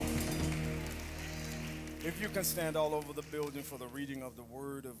If you can stand all over the building for the reading of the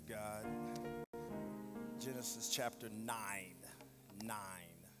Word of God, Genesis chapter 9. 9.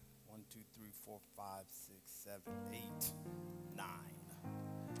 1, 2, 3, 4, 5, 6, 7, 8, 9.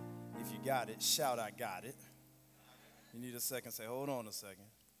 If you got it, shout, I got it. You need a second, say, hold on a second.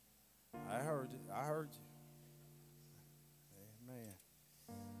 I heard it. I heard you. Amen.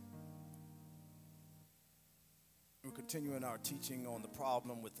 We're continuing our teaching on the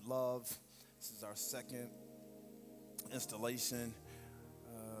problem with love. This is our second installation.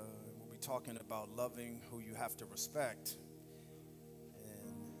 We'll be talking about loving who you have to respect.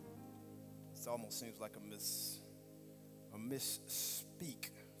 And it almost seems like a misspeak,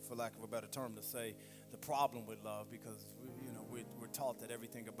 for lack of a better term, to say the problem with love, because we're taught that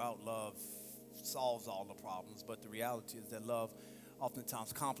everything about love solves all the problems. But the reality is that love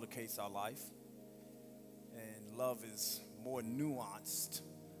oftentimes complicates our life. And love is more nuanced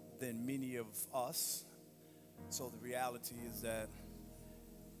than many of us. So the reality is that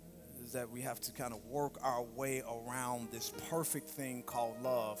we have to kind of work our way around this perfect thing called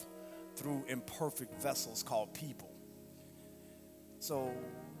love through imperfect vessels called people. So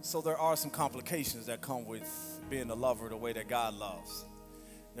there are some complications that come with being a lover the way that God loves.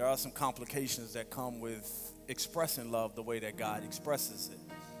 There are some complications that come with expressing love the way that God expresses it.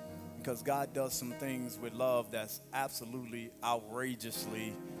 Because God does some things with love that's absolutely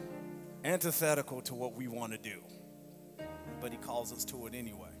outrageously antithetical to what we want to do. But he calls us to it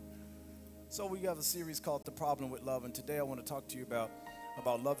anyway. So we have a series called The Problem with Love. And today I want to talk to you about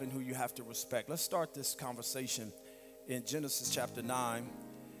loving who you have to respect. Let's start this conversation in Genesis chapter 9.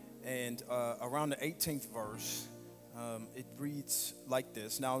 And around the 18th verse, it reads like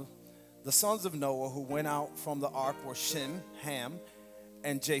this. Now, the sons of Noah who went out from the ark were Shem, Ham,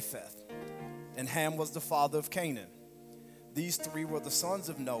 and Japheth. And Ham was the father of Canaan. These three were the sons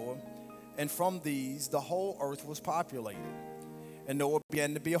of Noah, and from these the whole earth was populated. And Noah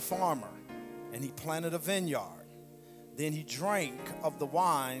began to be a farmer, and he planted a vineyard. Then he drank of the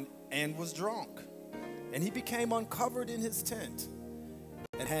wine and was drunk, and he became uncovered in his tent.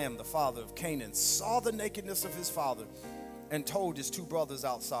 And Ham, the father of Canaan, saw the nakedness of his father and told his two brothers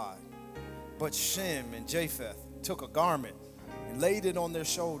outside. But Shem and Japheth took a garment and laid it on their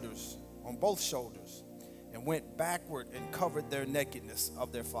shoulders, on both shoulders, and went backward and covered their nakedness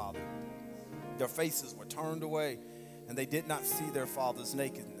of their father. Their faces were turned away, and they did not see their father's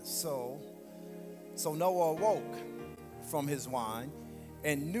nakedness. So Noah awoke from his wine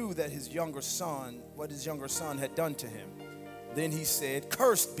and knew that what his younger son had done to him. Then he said,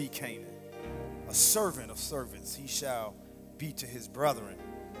 "Cursed be Canaan, a servant of servants he shall be to his brethren."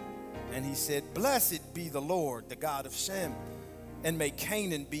 And he said, "Blessed be the Lord, the God of Shem, and may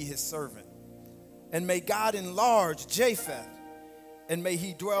Canaan be his servant. And may God enlarge Japheth, and may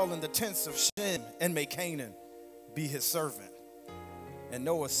he dwell in the tents of Shem, and may Canaan be his servant." And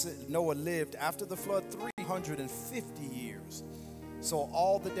Noah lived after the flood 350 years. So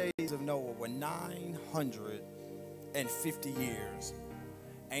all the days of Noah were 950 years,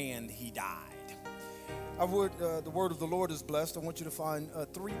 and he died. The word of the Lord is blessed. I want you to find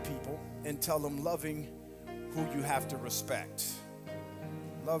three people and tell them loving who you have to respect.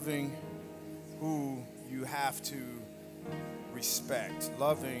 Loving who you have to respect.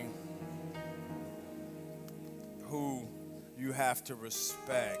 Loving who you have to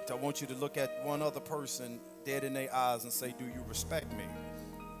respect. I want you to look at one other person dead in their eyes and say, "Do you respect me?"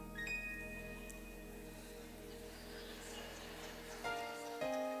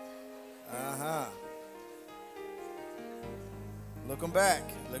 Looking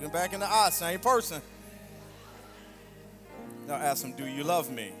back in the eye, same person. Now ask them, "Do you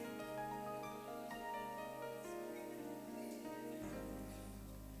love me?"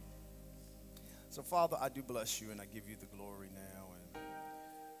 So, Father, I do bless you and I give you the glory now, and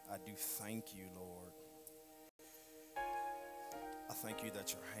I do thank you, Lord. I thank you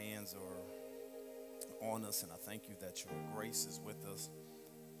that your hands are on us, and I thank you that your grace is with us.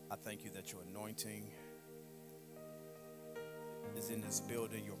 I thank you that your anointing is in this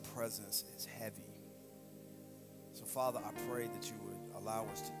building. Your presence is heavy. So, Father, I pray that you would allow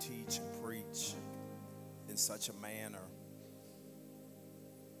us to teach and preach in such a manner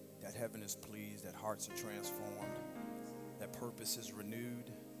that heaven is pleased, that hearts are transformed, that purpose is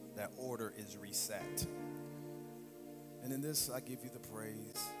renewed, that order is reset. And in this, I give you the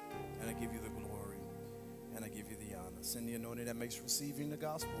praise, and I give you the glory, and I give you the honor. Send the anointing that makes receiving the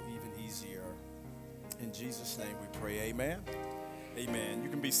gospel even easier. In Jesus' name we pray, amen. Amen. You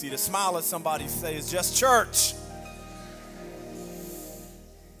can be seated. Smile at somebody, say, "It's just church."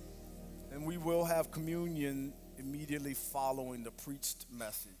 And we will have communion immediately following the preached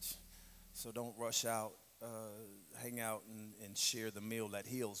message. So don't rush out hang out and share the meal that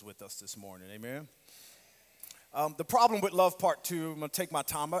heals with us this morning. Amen. The problem with love part two, I'm going to take my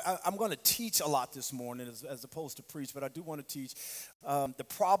time. I'm going to teach a lot this morning as opposed to preach, but I do want to teach. The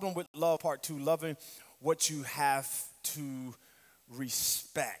problem with love part two, loving what you have to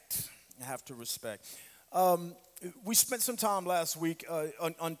respect. You have to respect. We spent some time last week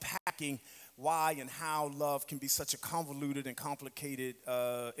unpacking why and how love can be such a convoluted and complicated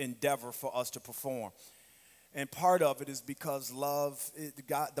endeavor for us to perform. And part of it is because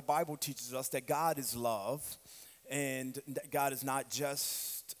the Bible teaches us that God is love, and God is not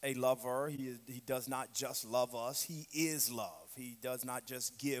just a lover. He does not just love us. He is love. He does not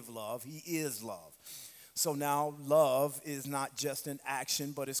just give love. He is love. So now love is not just an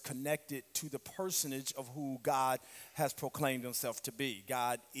action, but is connected to the personage of who God has proclaimed himself to be.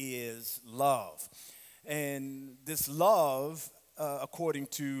 God is love. And this love, according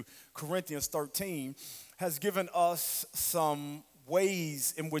to Corinthians 13, has given us some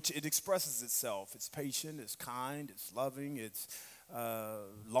ways in which it expresses itself. It's patient, it's kind, it's loving, it's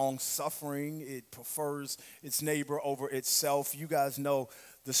long-suffering. It prefers its neighbor over itself. You guys know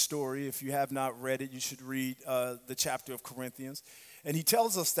the story. If you have not read it, you should read the chapter of Corinthians. And he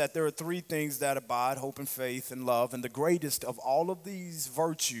tells us that there are three things that abide: hope and faith and love. And the greatest of all of these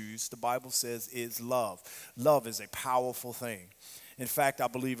virtues, the Bible says, is love. Love is a powerful thing. In fact, I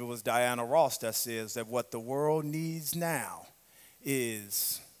believe it was Diana Ross that says that what the world needs now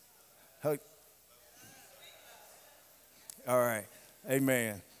is... All right.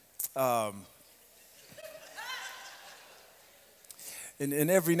 Amen.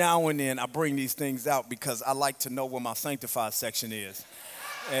 And every now and then I bring these things out because I like to know where my sanctified section is.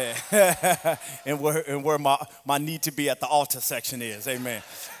 and where my need to be at the altar section is. Amen.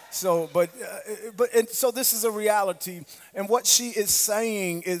 So, so this is a reality. And what she is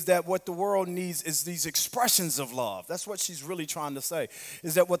saying is that what the world needs is these expressions of love. That's what she's really trying to say,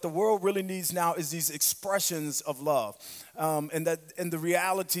 is that what the world really needs now is these expressions of love. And in her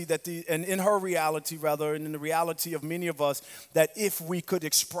reality, and in the reality of many of us, that if we could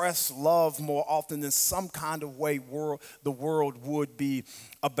express love more often in some kind of way, the world would be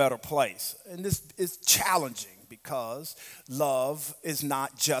a better place. And this is challenging, because love is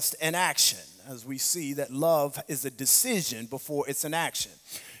not just an action. As we see that love is a decision before it's an action.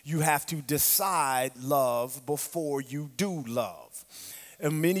 You have to decide love before you do love.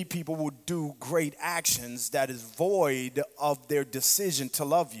 And many people will do great actions that is void of their decision to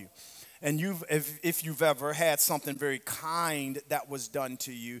love you. And if you've ever had something very kind that was done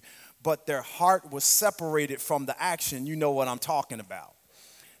to you, but their heart was separated from the action, you know what I'm talking about.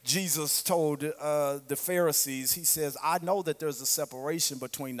 Jesus told the Pharisees, he says, I know that there's a separation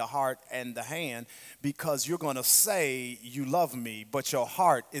between the heart and the hand, because you're going to say you love me, but your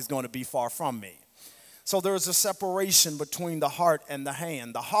heart is going to be far from me. So there's a separation between the heart and the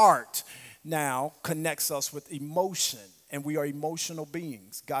hand. The heart now connects us with emotion, and we are emotional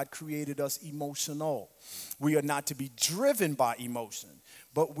beings. God created us emotional. We are not to be driven by emotion,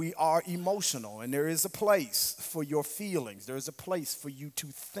 but we are emotional, and there is a place for your feelings. There is a place for you to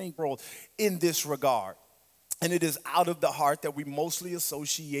think in this regard. And it is out of the heart that we mostly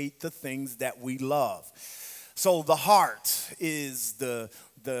associate the things that we love. So the heart is the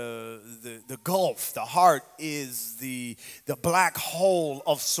gulf. The heart is the black hole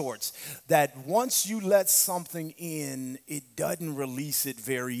of sorts, that once you let something in, it doesn't release it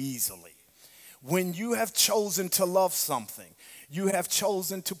very easily. When you have chosen to love something, you have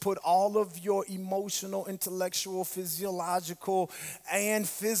chosen to put all of your emotional, intellectual, physiological, and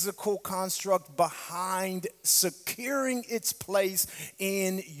physical construct behind securing its place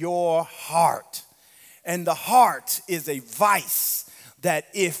in your heart. And the heart is a vice that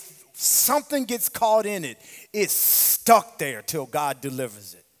if something gets caught in it, it's stuck there till God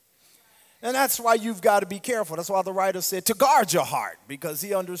delivers it. And that's why you've got to be careful. That's why the writer said to guard your heart, because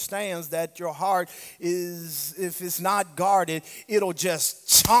he understands that your heart is, if it's not guarded, it'll just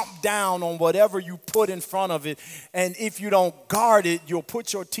chomp down on whatever you put in front of it. And if you don't guard it, you'll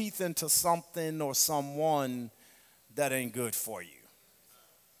put your teeth into something or someone that ain't good for you.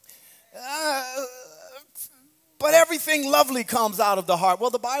 But everything lovely comes out of the heart.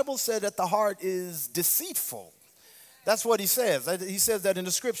 Well, the Bible said that the heart is deceitful. That's what he says. He says that in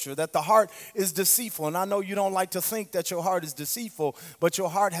the scripture, that the heart is deceitful. And I know you don't like to think that your heart is deceitful, but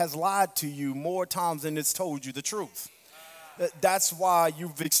your heart has lied to you more times than it's told you the truth. That's why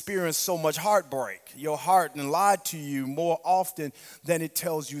you've experienced so much heartbreak. Your heart and lied to you more often than it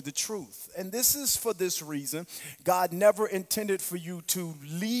tells you the truth. And this is for this reason. God never intended for you to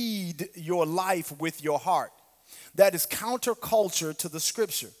lead your life with your heart. That is counterculture to the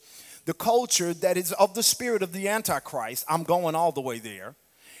scripture. The culture that is of the spirit of the Antichrist, I'm going all the way there,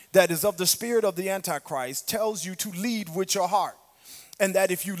 that is of the spirit of the Antichrist tells you to lead with your heart. And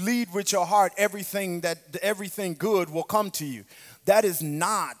that if you lead with your heart, everything good will come to you. That is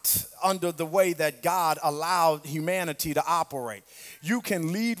not under the way that God allowed humanity to operate. You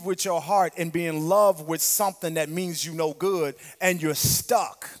can lead with your heart and be in love with something that means you no good and you're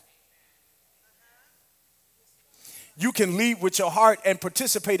stuck. You can lead with your heart and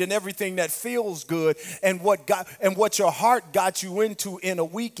participate in everything that feels good, and what your heart got you into in a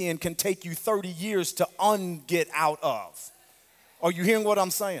weekend can take you 30 years to get out of. Are you hearing what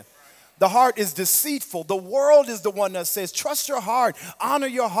I'm saying? The heart is deceitful. The world is the one that says, trust your heart, honor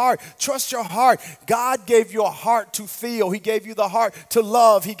your heart, trust your heart. God gave you a heart to feel. He gave you the heart to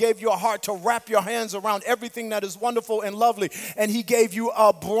love. He gave you a heart to wrap your hands around everything that is wonderful and lovely. And he gave you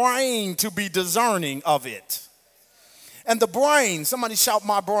a brain to be discerning of it. And the brain, somebody shout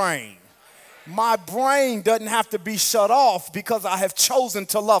my brain. My brain doesn't have to be shut off because I have chosen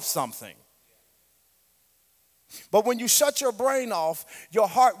to love something. But when you shut your brain off, your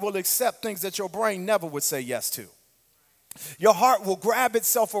heart will accept things that your brain never would say yes to. Your heart will grab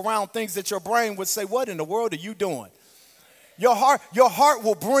itself around things that your brain would say, what in the world are you doing? Your heart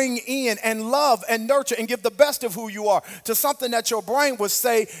will bring in and love and nurture and give the best of who you are to something that your brain would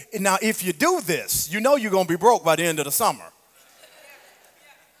say, now if you do this, you know you're going to be broke by the end of the summer.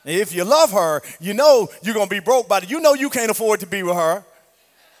 If you love her, you know you're going to be broke by you know you can't afford to be with her.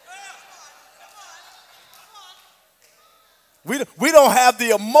 We don't have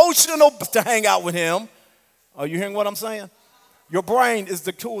the emotional to hang out with him. Are you hearing what I'm saying? Your brain is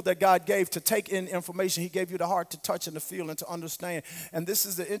the tool that God gave to take in information. He gave you the heart to touch and to feel and to understand. And this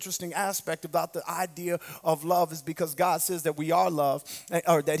is the interesting aspect about the idea of love, is because God says that we are love,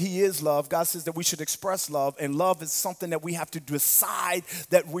 or that he is love. God says that we should express love, and love is something that we have to decide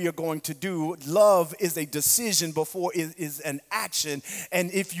that we are going to do. Love is a decision before it is an action.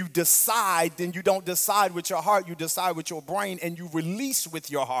 And if you decide, then you don't decide with your heart, you decide with your brain, and you release with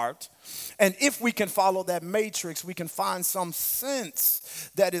your heart. And if we can follow that matrix, we can find some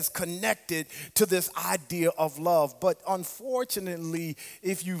sense that is connected to this idea of love. But unfortunately,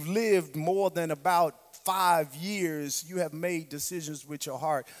 if you've lived more than about 5 years, you have made decisions with your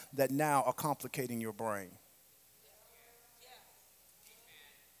heart that now are complicating your brain.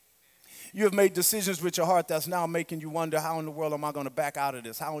 You have made decisions with your heart that's now making you wonder, how in the world am I going to back out of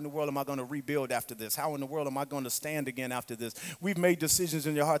this? How in the world am I going to rebuild after this? How in the world am I going to stand again after this? We've made decisions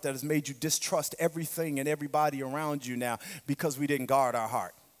in your heart that has made you distrust everything and everybody around you now because we didn't guard our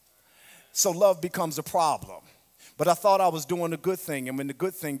heart. So love becomes a problem. But I thought I was doing a good thing, and when the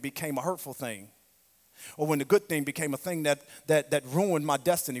good thing became a hurtful thing, or when the good thing became a thing that ruined my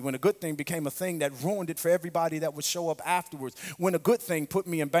destiny, when a good thing became a thing that ruined it for everybody that would show up afterwards, when a good thing put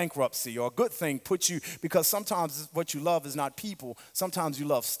me in bankruptcy, or a good thing put you, because sometimes what you love is not people, sometimes you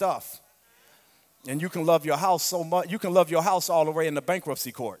love stuff. And you can love your house so much, you can love your house all the way in the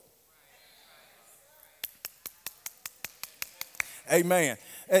bankruptcy court. Amen.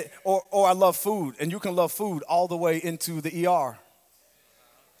 Or I love food, and you can love food all the way into the ER.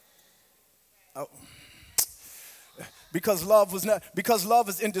 Oh. Because love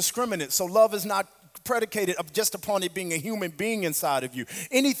is indiscriminate. So love is not predicated just upon it being a human being inside of you.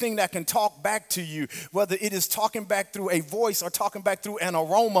 Anything that can talk back to you, whether it is talking back through a voice or talking back through an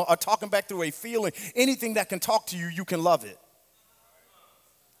aroma or talking back through a feeling, anything that can talk to you, you can love it.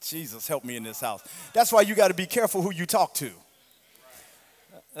 Jesus, help me in this house. That's why you got to be careful who you talk to.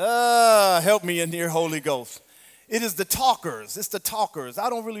 Help me in here, Holy Ghost. It is the talkers. It's the talkers. I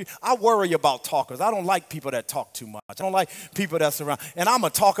worry about talkers. I don't like people that talk too much. I don't like people that's around. And I'm a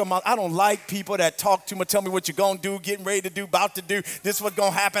talker. I don't like people that talk too much. Tell me what you're going to do, getting ready to do, about to do. This is what's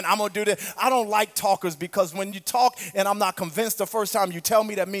going to happen. I'm going to do this. I don't like talkers, because when you talk and I'm not convinced the first time you tell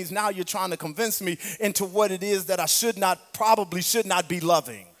me, that means now you're trying to convince me into what it is that I probably should not be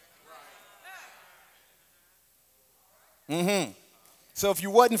loving. So if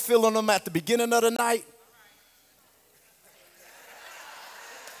you wasn't feeling them at the beginning of the night,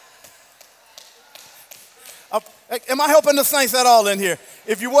 am I helping the saints at all in here?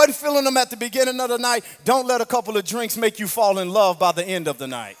 If you wasn't feeling them at the beginning of the night, don't let a couple of drinks make you fall in love by the end of the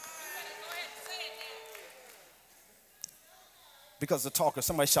night. Because the talkers,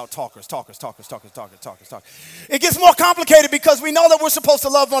 somebody shout talkers. It gets more complicated because we know that we're supposed to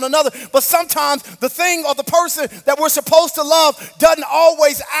love one another, but sometimes the thing or the person that we're supposed to love doesn't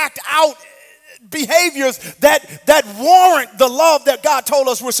always act out behaviors that warrant the love that God told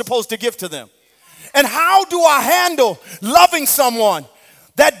us we're supposed to give to them. And how do I handle loving someone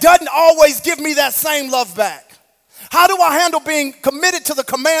that doesn't always give me that same love back? How do I handle being committed to the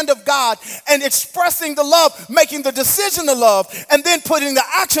command of God and expressing the love, making the decision to love, and then putting the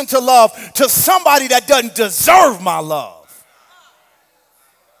action to love to somebody that doesn't deserve my love?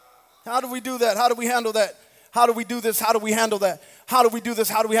 How do we do that? How do we handle that? How do we do this? How do we handle that? How do we do this?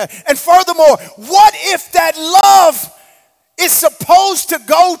 How do we handle? And furthermore, what if that love is supposed to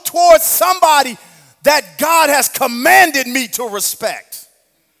go towards somebody that God has commanded me to respect?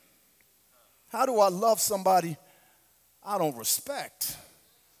 How do I love somebody I don't respect?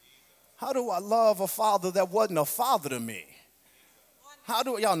 How do I love a father that wasn't a father to me? How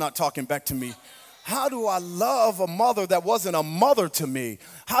do y'all not talking back to me? How do I love a mother that wasn't a mother to me?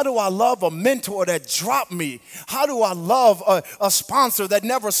 How do I love a mentor that dropped me? How do I love a sponsor that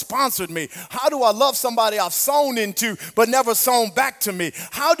never sponsored me? How do I love somebody I've sown into but never sown back to me?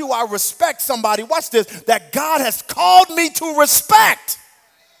 How do I respect somebody, watch this, that God has called me to respect?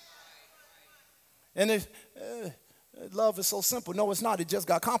 And love is so simple. No, it's not. It just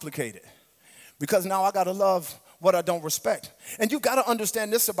got complicated. Because now I got to love what I don't respect. And you got to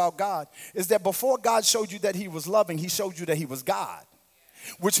understand this about God, is that before God showed you that he was loving, he showed you that he was God.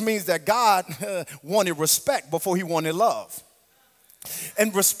 Which means that God wanted respect before he wanted love.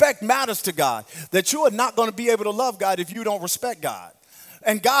 And respect matters to God. That you are not going to be able to love God if you don't respect God.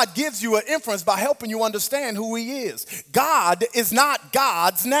 And God gives you an inference by helping you understand who he is. God is not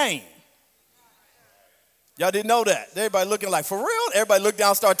God's name. Y'all didn't know that. Everybody looking like, for real? Everybody look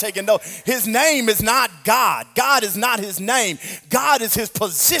down, start taking note. His name is not God. God is not his name. God is his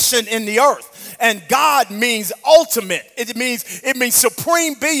position in the earth. And God means ultimate. It means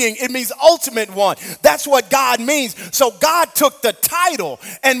supreme being. It means ultimate one. That's what God means. So God took the title,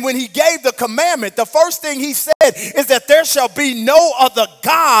 and when he gave the commandment, the first thing he said is that there shall be no other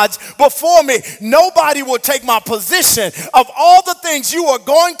gods before me. Nobody will take my position. Of all the things you are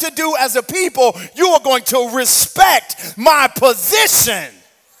going to do as a people, you are going to respect my position.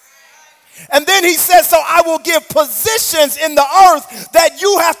 And then he says, so I will give positions in the earth that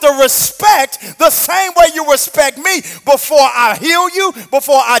you have to respect the same way you respect me. Before I heal you,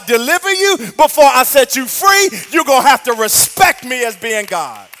 before I deliver you, before I set you free, you're going to have to respect me as being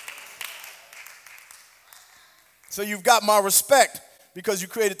God. So you've got my respect because you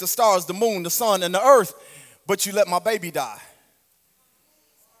created the stars, the moon, the sun, and the earth, but you let my baby die.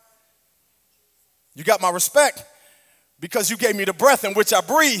 You got my respect because you gave me the breath in which I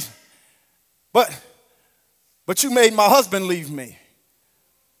breathe. But you made my husband leave me.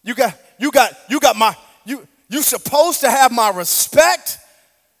 You supposed to have my respect,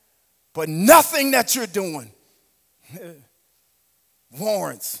 but nothing that you're doing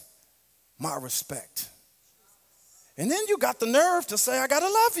warrants my respect. And then you got the nerve to say, I gotta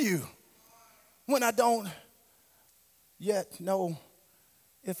love you, when I don't yet know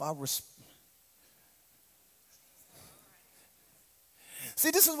if I respect. See,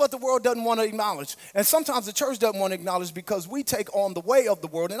 this is what the world doesn't want to acknowledge. And sometimes the church doesn't want to acknowledge because we take on the way of the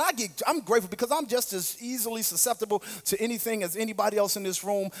world. And I'm grateful because I'm just as easily susceptible to anything as anybody else in this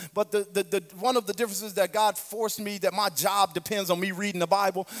room. But the one of the differences that God forced me, that my job depends on me reading the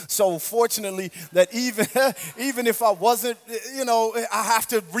Bible. So fortunately that even if I wasn't, I have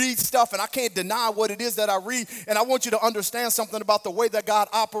to read stuff and I can't deny what it is that I read. And I want you to understand something about the way that God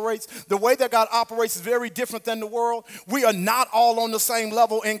operates. The way that God operates is very different than the world. We are not all on the same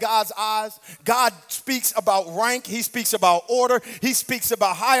level in God's eyes. God speaks about rank. He speaks about order. He speaks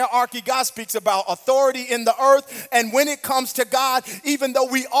about hierarchy. God speaks about authority in the earth. And when it comes to God, even though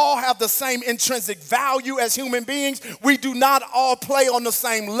we all have the same intrinsic value as human beings, we do not all play on the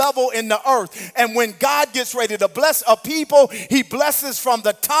same level in the earth. And when God gets ready to bless a people, he blesses from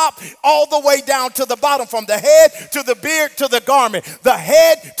the top all the way down to the bottom, from the head to the beard to the garment, the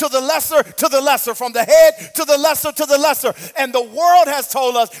head to the lesser, from the head to the lesser. And the world has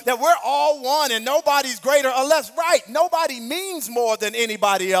told us that we're all one and nobody's greater or less. Right, nobody means more than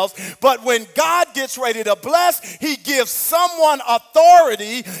anybody else. But when God gets ready to bless, he gives someone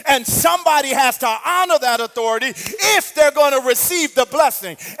authority, and somebody has to honor that authority if they're going to receive the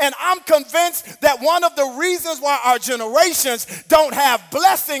blessing. And I'm convinced that one of the reasons why our generations don't have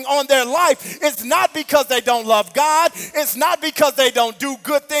blessing on their life is not because they don't love God. It's not because they don't do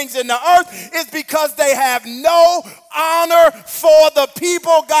good things in the earth. It's because they have no honor for the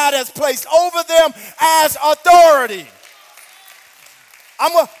people God has placed over them as authority.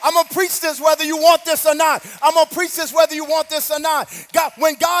 I'm going to preach this whether you want this or not. I'm going to preach this whether you want this or not. God,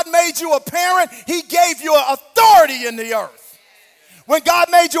 when God made you a parent, he gave you authority in the earth. When God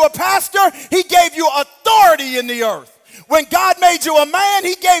made you a pastor, he gave you authority in the earth. When God made you a man,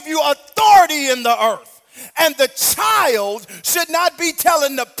 he gave you authority in the earth. And the child should not be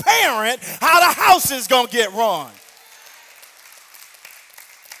telling the parent how the house is going to get run.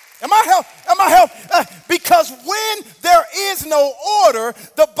 Am I help? Because when there is no order,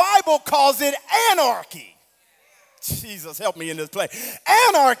 the Bible calls it anarchy. Jesus, help me in this place.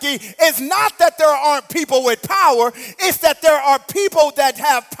 Anarchy is not that there aren't people with power. It's that there are people that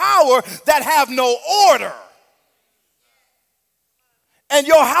have power that have no order. And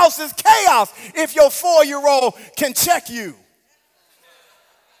your house is chaos if your 4-year-old can check you.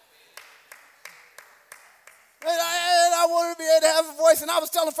 And I wanted to be able to have a voice. And I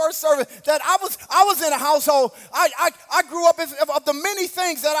was telling first service that I was in a household. I grew up of the many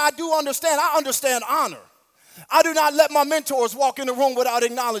things that I do understand. I understand honor. I do not let my mentors walk in the room without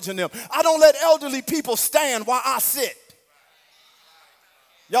acknowledging them. I don't let elderly people stand while I sit.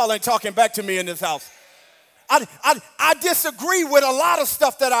 Y'all ain't talking back to me in this house. I disagree with a lot of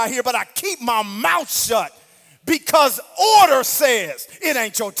stuff that I hear, but I keep my mouth shut because order says it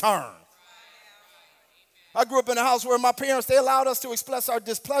ain't your turn. I grew up in a house where my parents, they allowed us to express our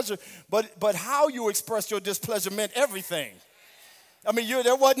displeasure, but how you express your displeasure meant everything. I mean,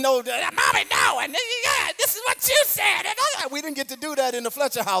 there wasn't no, Mommy, no, and yeah, this is what you said. And we didn't get to do that in the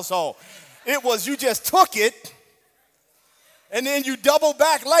Fletcher household. It was you just took it, and then you double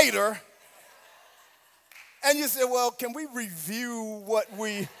back later, and you said, well, can we review what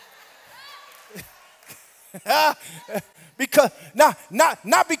we... Because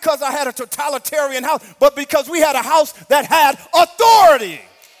not because I had a totalitarian house, but because we had a house that had authority.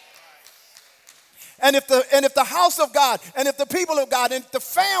 And if the house of God, and if the people of God, and if the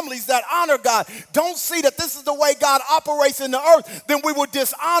families that honor God don't see that this is the way God operates in the earth, then we will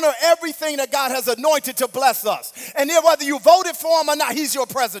dishonor everything that God has anointed to bless us. And then whether you voted for him or not, he's your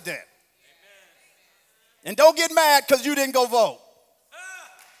president. Amen. And don't get mad because you didn't go vote.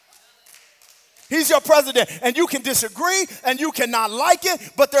 He's your president, and you can disagree, and you cannot like it,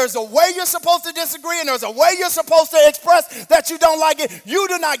 but there's a way you're supposed to disagree, and there's a way you're supposed to express that you don't like it. You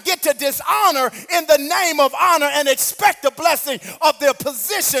do not get to dishonor in the name of honor and expect the blessing of their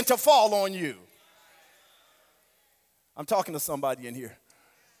position to fall on you. I'm talking to somebody in here.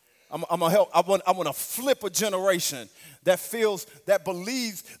 I'm gonna help. I want to flip a generation that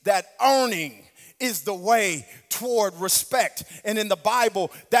believes that earning is the way toward respect. And in the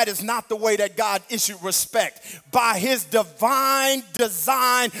Bible, that is not the way that God issued respect. By his divine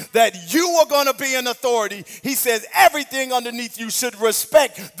design that you are going to be an authority, he says everything underneath you should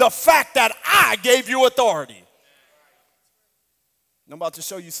respect the fact that I gave you authority. I'm about to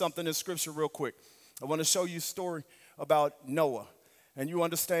show you something in scripture real quick. I want to show you a story about Noah. And you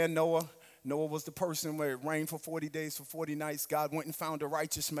understand Noah? Noah was the person where it rained for 40 days, for 40 nights. God went and found a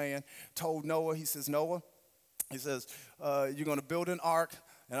righteous man, told Noah, he says, Noah, he says, you're going to build an ark,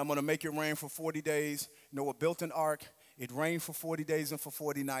 and I'm going to make it rain for 40 days. Noah built an ark. It rained for 40 days and for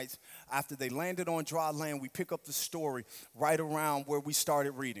 40 nights. After they landed on dry land, we pick up the story right around where we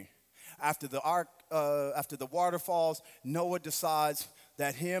started reading. After the waterfalls, Noah decides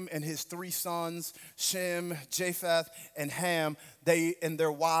that him and his 3 sons, Shem, Japheth, and Ham, they and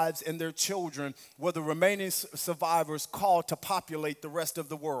their wives and their children were the remaining survivors called to populate the rest of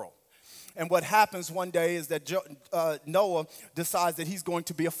the world. And what happens one day is that Noah decides that he's going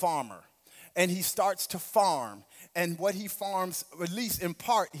to be a farmer. And he starts to farm. And what he farms, at least in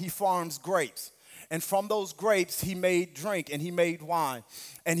part, he farms grapes. And from those grapes, he made drink and he made wine.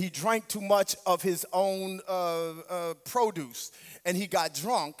 And he drank too much of his own produce. And he got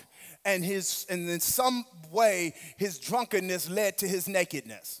drunk. And in some way, his drunkenness led to his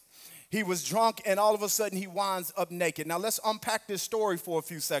nakedness. He was drunk, and all of a sudden, he winds up naked. Now, let's unpack this story for a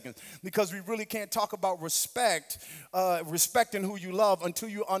few seconds, because we really can't talk about respecting who you love until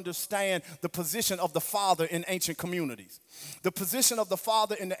you understand the position of the father in ancient communities. The position of the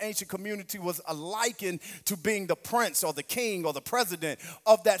father in the ancient community was likened to being the prince or the king or the president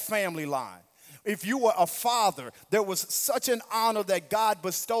of that family line. If you were a father, there was such an honor that God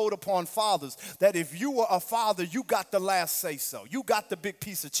bestowed upon fathers that if you were a father, you got the last say-so. You got the big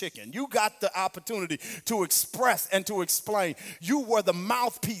piece of chicken. You got the opportunity to express and to explain. You were the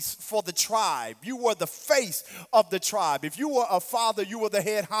mouthpiece for the tribe. You were the face of the tribe. If you were a father, you were the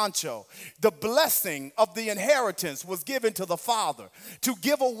head honcho. The blessing of the inheritance was given to the father to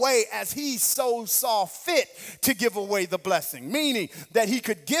give away as he so saw fit to give away the blessing, meaning that he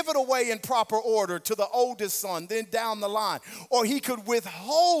could give it away in proper order order to the oldest son, then down the line. Or he could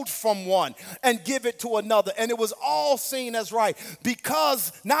withhold from one and give it to another. And it was all seen as right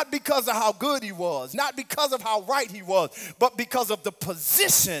not because of how good he was, not because of how right he was, but because of the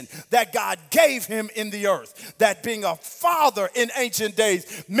position that God gave him in the earth. That being a father in ancient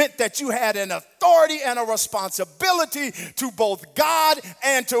days meant that you had an authority and a responsibility to both God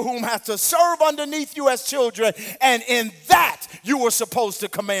and to whom has to serve underneath you as children. And in that, you were supposed to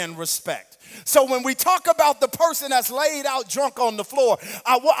command respect. So when we talk about the person that's laid out drunk on the floor,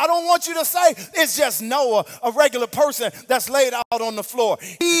 I don't want you to say it's just Noah, a regular person that's laid out on the floor.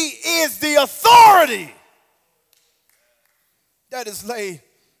 He is the authority that is laid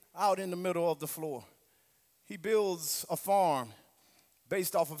out in the middle of the floor. He builds a farm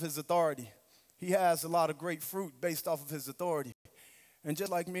based off of his authority. He has a lot of great fruit based off of his authority. And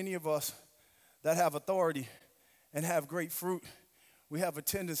just like many of us that have authority and have great fruit, we have a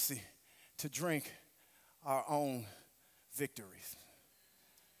tendency to drink our own victories.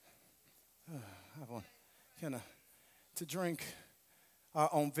 To drink our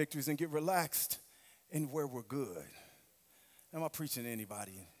own victories and get relaxed in where we're good. Am I preaching to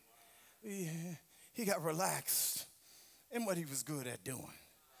anybody? He got relaxed in what he was good at doing.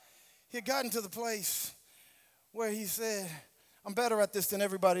 He had gotten to the place where he said, I'm better at this than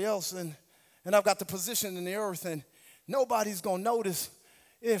everybody else, and I've got the position in the earth, and nobody's going to notice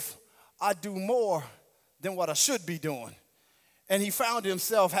if I do more than what I should be doing. And he found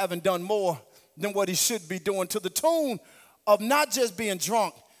himself having done more than what he should be doing, to the tune of not just being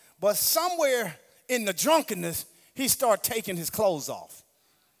drunk, but somewhere in the drunkenness, he started taking his clothes off.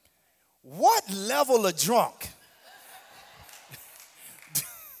 What level of drunk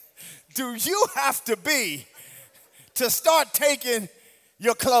do you have to be to start taking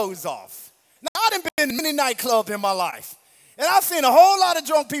your clothes off? Now, I've been in many nightclubs in my life, and I've seen a whole lot of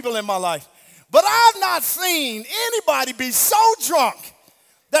drunk people in my life, but I've not seen anybody be so drunk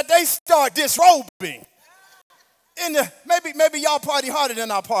that they start disrobing. Maybe y'all party harder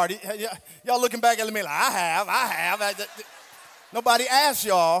than I party. Y'all looking back at me like, I have. Nobody asked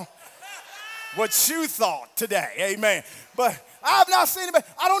y'all what you thought today, amen. But I've not seen it.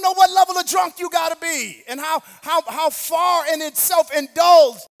 I don't know what level of drunk you got to be and how far in itself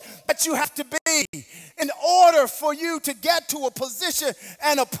indulged that you have to be in order for you to get to a position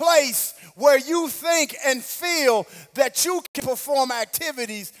and a place where you think and feel that you can perform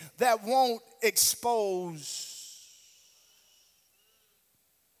activities that won't expose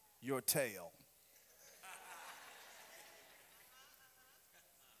your tail.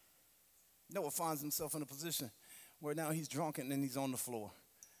 Noah finds himself in a position where now he's drunken and he's on the floor.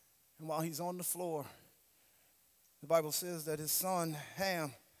 And while he's on the floor, the Bible says that his son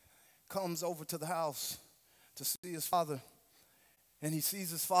Ham comes over to the house to see his father. And he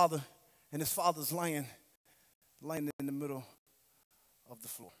sees his father, and his father's laying in the middle of the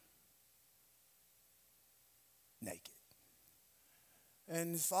floor, naked.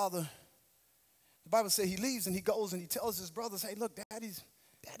 And his father, the Bible says he leaves and he goes and he tells his brothers, hey, look, daddy's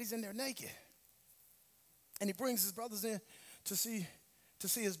in there naked. And he brings his brothers in to see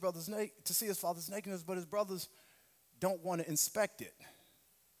his father's nakedness, but his brothers don't want to inspect it.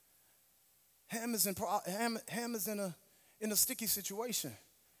 Ham is in a sticky situation.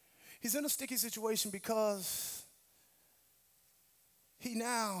 He's in a sticky situation because he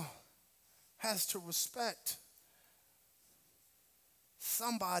now has to respect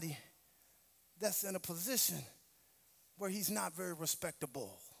somebody that's in a position where he's not very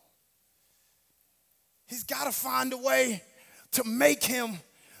respectable. He's got to find a way to make him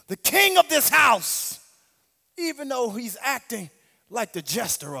the king of this house, even though he's acting like the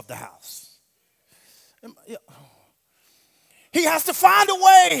jester of the house. He has to find a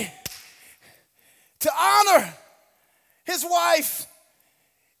way to honor his wife,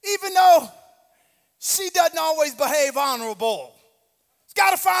 even though she doesn't always behave honorable. He's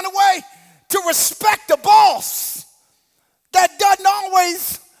got to find a way to respect the boss that doesn't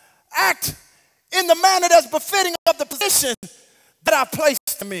always act in the manner that's befitting of the position that I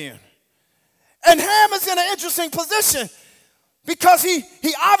placed him in. And Ham is in an interesting position because he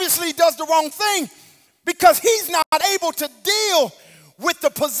obviously does the wrong thing because he's not able to deal with the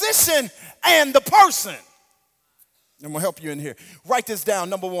position and the person. I'm going to help you in here. Write this down.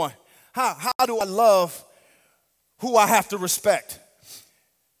 Number one, how do I love who I have to respect?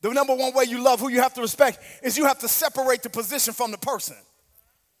 The number one way you love who you have to respect is you have to separate the position from the person.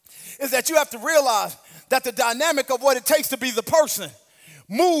 Is that you have to realize that the dynamic of what it takes to be the person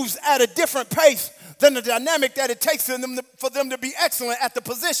moves at a different pace than the dynamic that it takes for them to be excellent at the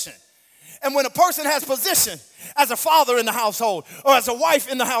position. And when a person has position as a father in the household, or as a wife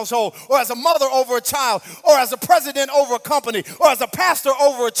in the household, or as a mother over a child, or as a president over a company, or as a pastor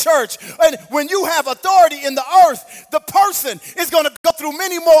over a church, and when you have authority in the earth, the person is going to go through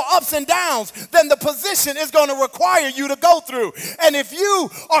many more ups and downs than the position is going to require you to go through. And if you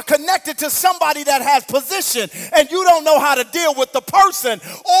are connected to somebody that has position and you don't know how to deal with the person,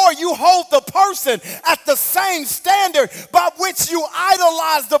 or you hold the person at the same standard by which you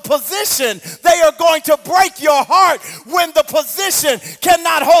idolize the position, they are going to break your heart when the position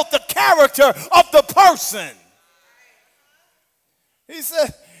cannot hold the character of the person. He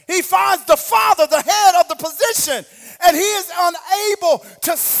said he finds the father, the head of the position, and he is unable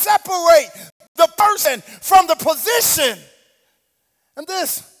to separate the person from the position. And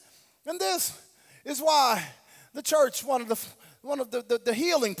this is why the church, one of the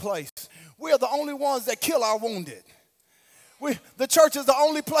healing place, we are the only ones that kill our wounded. The church is the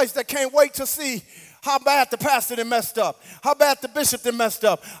only place that can't wait to see how bad the pastor done messed up, how bad the bishop done messed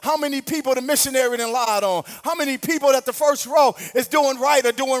up, how many people the missionary done lied on, how many people that the first row is doing right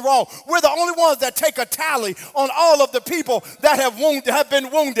or doing wrong. We're the only ones that take a tally on all of the people that have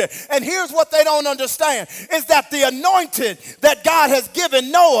been wounded. And here's what they don't understand, is that the anointing that God has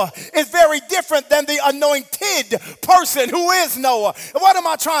given Noah is very different than the anointed person who is Noah. And what am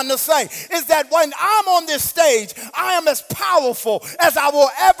I trying to say? Is that when I'm on this stage, I am as powerful as I will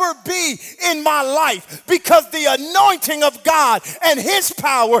ever be in my life, because the anointing of God and his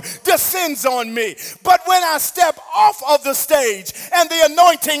power descends on me. But when I step off of the stage and the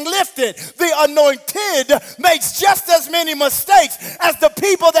anointing lifted, the anointed makes just as many mistakes as the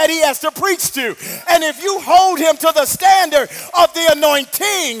people that he has to preach to. And if you hold him to the standard of the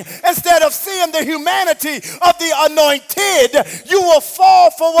anointing instead of seeing the humanity of the anointed, you will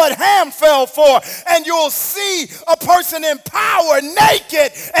fall for what Ham fell for, and you'll see a person in power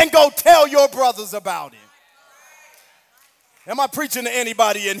naked and go tell your brothers about it. Am I preaching to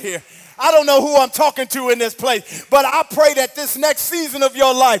anybody in here? I don't know who I'm talking to in this place, but I pray that this next season of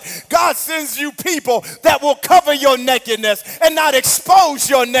your life, God sends you people that will cover your nakedness and not expose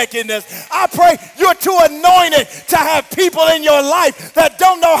your nakedness. I pray you're too anointed to have people in your life that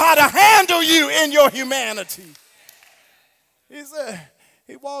don't know how to handle you in your humanity. He said,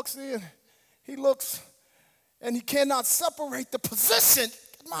 he walks in, he looks, and he cannot separate the position.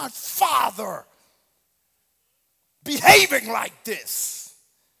 My father behaving like this,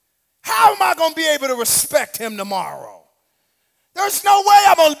 how am I going to be able to respect him tomorrow? There's no way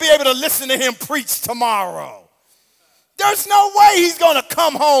I'm going to be able to listen to him preach tomorrow. There's no way he's going to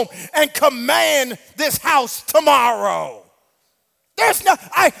come home and command this house tomorrow.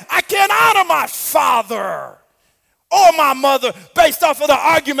 I can't honor my father or my mother based off of the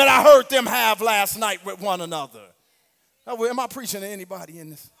argument I heard them have last night with one another. Am I preaching to anybody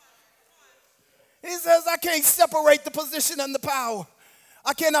in this? He says, I can't separate the position and the power.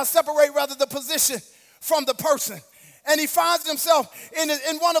 I cannot separate, rather, the position from the person. And he finds himself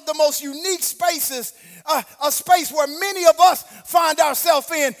in one of the most unique spaces, a space where many of us find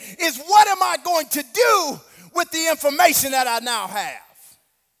ourselves in, is what am I going to do with the information that I now have?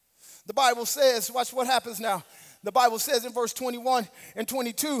 The Bible says, watch what happens now. The Bible says in verse 21 and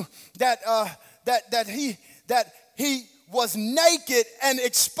 22 that he was naked and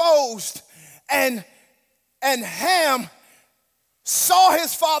exposed, and Ham saw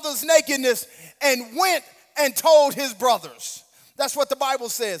his father's nakedness and went and told his brothers. That's what the Bible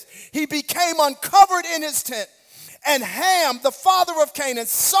says. He became uncovered in his tent, and Ham, the father of Canaan,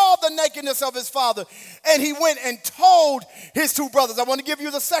 saw the nakedness of his father, and he went and told his two brothers. I want to give you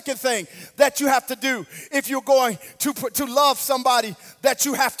the second thing that you have to do if you're going to love somebody that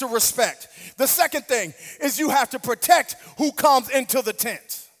you have to respect. The second thing is you have to protect who comes into the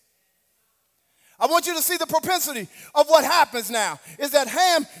tent. I want you to see the propensity of what happens now, is that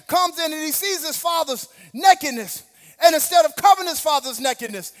Ham comes in and he sees his father's nakedness. And instead of covering his father's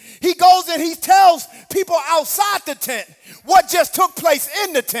nakedness, he goes and he tells people outside the tent what just took place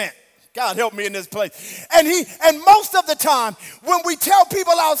in the tent. God help me in this place. And most of the time, when we tell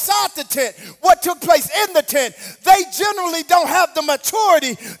people outside the tent what took place in the tent, they generally don't have the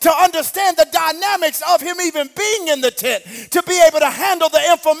maturity to understand the dynamics of him even being in the tent, to be able to handle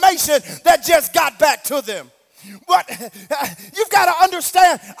the information that just got back to them. But you've got to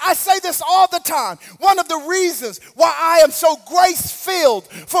understand, I say this all the time. One of the reasons why I am so grace-filled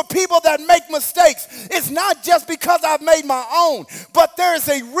for people that make mistakes is not just because I've made my own, but there's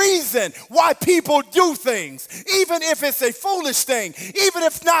a reason why people do things. Even if it's a foolish thing, even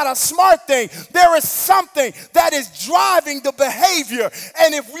if not a smart thing, there is something that is driving the behavior.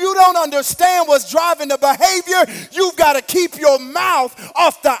 And if you don't understand what's driving the behavior, you've got to keep your mouth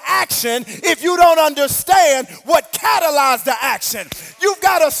off the action if you don't understand what catalyzed the action. You've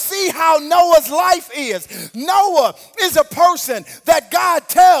got to see how Noah's life is. Noah is a person that God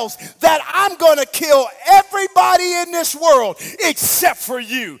tells that I'm going to kill everybody in this world except for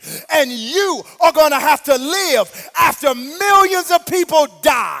you. And you are going to have to live after millions of people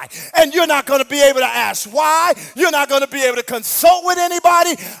die. And you're not going to be able to ask why. You're not going to be able to consult with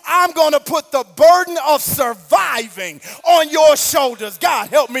anybody. I'm going to put the burden of surviving on your shoulders. God,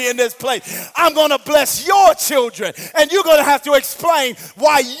 help me in this place. I'm going to bless your children, and you're going to have to explain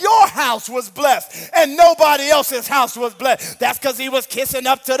why your house was blessed and nobody else's house was blessed. That's because he was kissing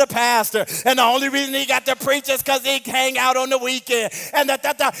up to the pastor, and the only reason he got to preach is because he hang out on the weekend. And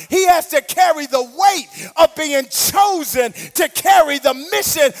he has to carry the weight of being chosen to carry the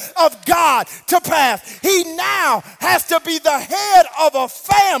mission of God to pass. He now has to be the head of a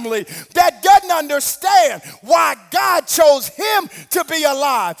family that doesn't understand why God chose him to be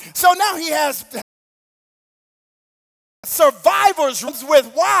alive. So now he has survivors with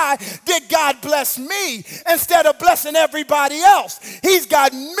why did God bless me instead of blessing everybody else. He's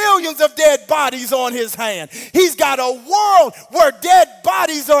got millions of dead bodies on his hand. He's got a world where dead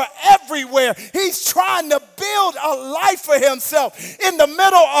bodies are everywhere. He's trying to build a life for himself in the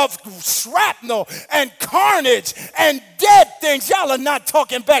middle of shrapnel and carnage and dead things. Y'all are not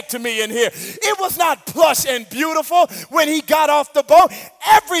talking back to me in here. It was not plush and beautiful when he got off the boat.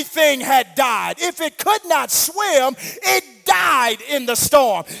 Everything had died. If it could not swim, it died in the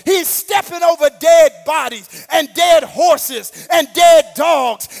storm. He's stepping over dead bodies and dead horses and dead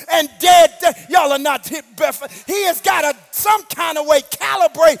dogs and y'all are not, he has got to some kind of way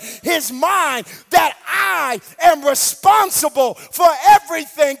calibrate his mind that I am responsible for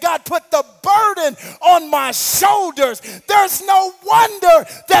everything. God put the burden on my shoulders. There's no wonder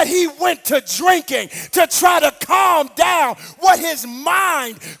that he went to drinking to try to calm down what his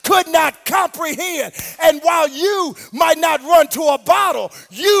mind could not comprehend. And while you might not run to a bottle,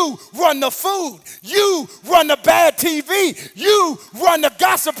 you run the food, you run the bad TV, you run the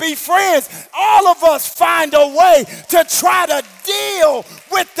gossipy friends. All of us find a way to try to deal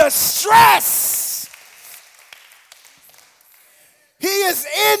with the stress. He is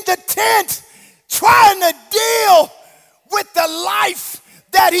in the tent trying to deal with the life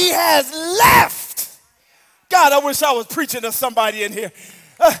that he has left. God, I wish I was preaching to somebody in here.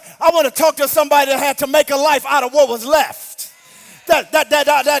 I want to talk to somebody that had to make a life out of what was left.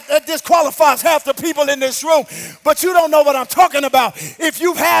 That disqualifies half the people in this room, but you don't know what I'm talking about. If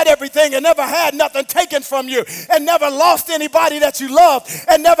you've had everything and never had nothing taken from you and never lost anybody that you loved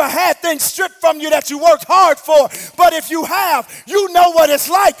and never had things stripped from you that you worked hard for, but if you have, you know what it's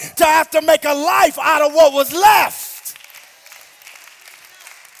like to have to make a life out of what was left.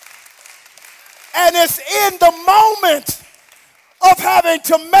 And it's in the moment of having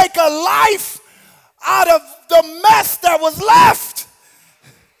to make a life out of the mess that was left.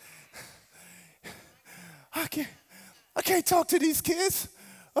 I can't talk to these kids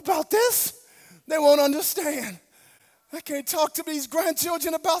about this. They won't understand. I can't talk to these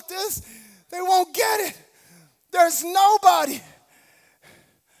grandchildren about this. They won't get it. There's nobody.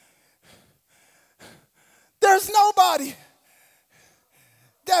 There's nobody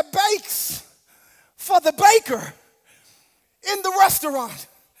that bakes for the baker in the restaurant.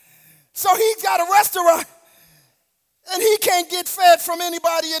 So he's got a restaurant and he can't get fed from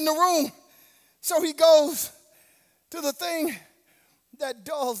anybody in the room. So he goes to the thing that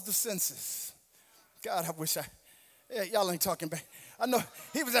dulls the senses. God, I wish y'all ain't talking back. I know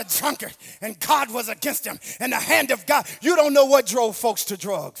he was a drunkard and God was against him and the hand of God. You don't know what drove folks to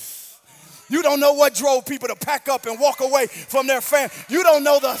drugs. You don't know what drove people to pack up and walk away from their family. You don't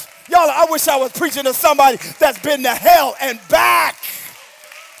know y'all, I wish I was preaching to somebody that's been to hell and back.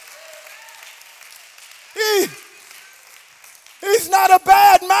 He's not a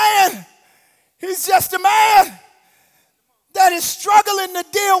bad man. He's just a man that is struggling to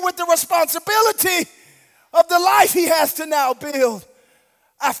deal with the responsibility of the life he has to now build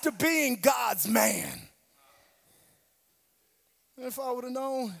after being God's man. If I would have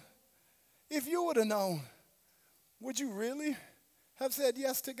known, if you would have known, would you really have said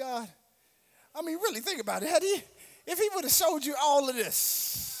yes to God? I mean, really think about it. If he would have showed you all of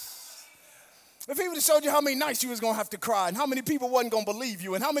this, If he would have showed you how many nights you was going to have to cry and how many people wasn't going to believe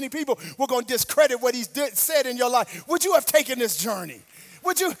you and how many people were going to discredit what he said in your life, would you have taken this journey?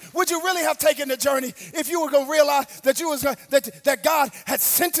 Would you really have taken the journey if you were going to realize that that God had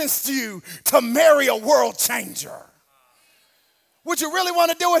sentenced you to marry a world changer? Would you really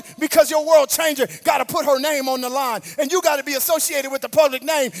want to do it? Because your world changer got to put her name on the line, and you got to be associated with the public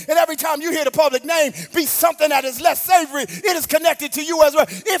name. And every time you hear the public name be something that is less savory, it is connected to you as well.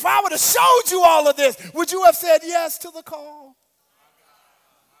 If I would have showed you all of this, would you have said yes to the call?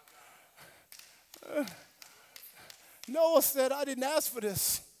 Noah said, I didn't ask for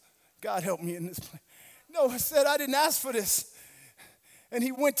this. God help me in this place. Noah said, I didn't ask for this. And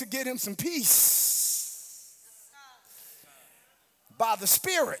he went to get him some peace by the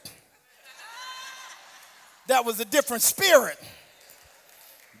Spirit. That was a different spirit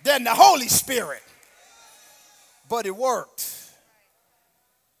than the Holy Spirit. But it worked.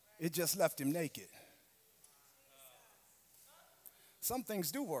 It just left him naked. Some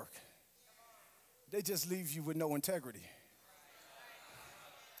things do work. They just leave you with no integrity.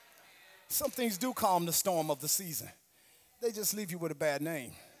 Some things do calm the storm of the season. They just leave you with a bad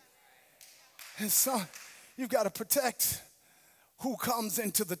name. And so you've got to protect who comes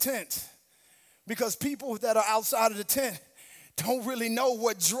into the tent, because people that are outside of the tent don't really know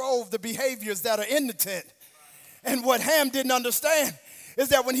what drove the behaviors that are in the tent. And what Ham didn't understand is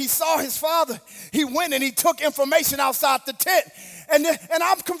that when he saw his father, he went and he took information outside the tent. And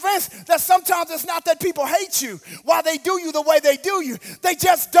I'm convinced that sometimes it's not that people hate you while they do you the way they do you. They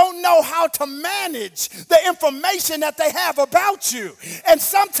just don't know how to manage the information that they have about you. And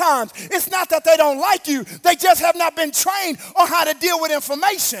sometimes it's not that they don't like you. They just have not been trained on how to deal with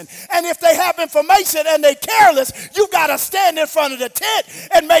information. And if they have information and they're careless, you've got to stand in front of the tent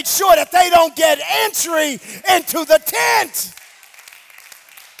and make sure that they don't get entry into the tent.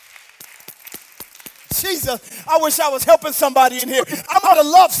 Jesus, I wish I was helping somebody in here. I'm going to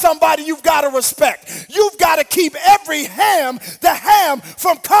love somebody you've got to respect. You've got to keep every the ham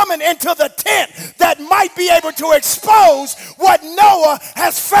from coming into the tent that might be able to expose what Noah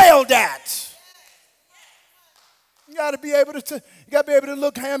has failed at. You got to be able to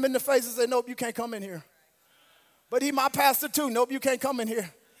look Ham in the face and say, nope, you can't come in here. But he my pastor too. Nope, you can't come in here.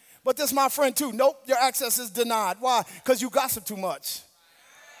 But this my friend too. Nope, your access is denied. Why? Because you gossip too much.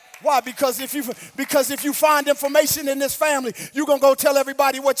 Why? Because if you find information in this family, you're going to go tell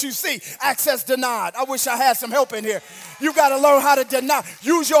everybody what you see. Access denied. I wish I had some help in here. You got to learn how to deny.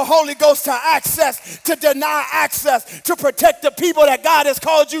 Use your Holy Ghost to deny access, to protect the people that God has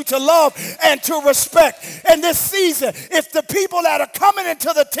called you to love and to respect. In this season, if the people that are coming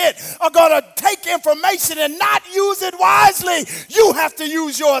into the tent are going to take information and not use it wisely, you have to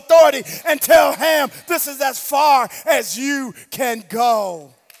use your authority and tell Ham, this is as far as you can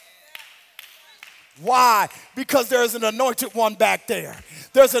go. Why? Because there's an anointed one back there.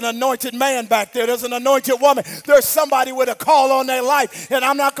 There's an anointed man back there. There's an anointed woman. There's somebody with a call on their life. And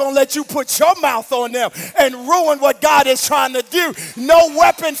I'm not going to let you put your mouth on them and ruin what God is trying to do. No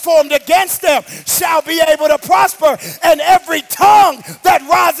weapon formed against them shall be able to prosper. And every tongue that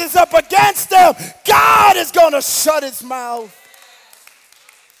rises up against them, God is going to shut his mouth.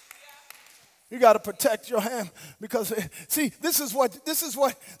 You got to protect your ham because, see, this is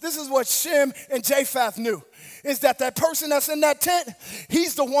what Shem and Japheth knew, is that person that's in that tent,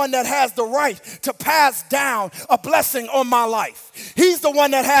 he's the one that has the right to pass down a blessing on my life. He's the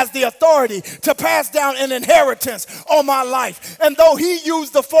one that has the authority to pass down an inheritance on my life. And though he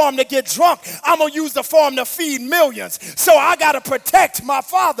used the farm to get drunk, I'm going to use the farm to feed millions. So I got to protect my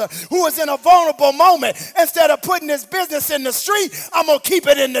father who is in a vulnerable moment. Instead of putting his business in the street, I'm going to keep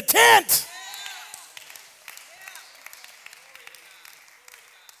it in the tent.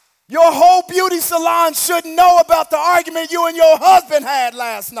 Your whole beauty salon should know about the argument you and your husband had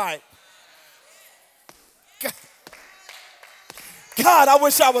last night. God, I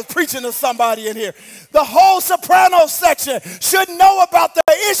wish I was preaching to somebody in here. The whole soprano section should know about the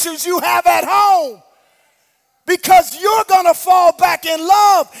issues you have at home. Because you're going to fall back in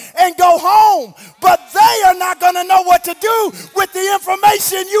love and go home. But they are not going to know what to do with the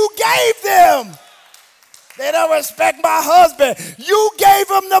information you gave them. They don't respect my husband. You gave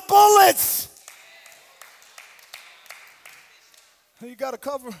him the bullets. You got to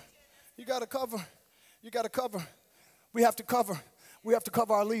cover. You got to cover. You got to cover. We have to cover. We have to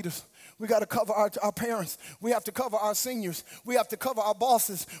cover our leaders. We got to cover our parents. We have to cover our seniors. We have to cover our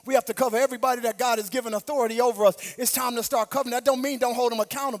bosses. We have to cover everybody that God has given authority over us. It's time to start covering. That don't mean don't hold them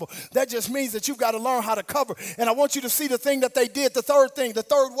accountable. That just means that you've got to learn how to cover. And I want you to see the thing that they did, the third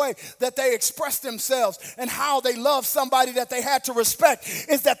way that they expressed themselves and how they loved somebody that they had to respect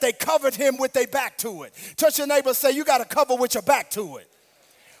is that they covered him with their back to it. Touch your neighbor and say, you got to cover with your back to it.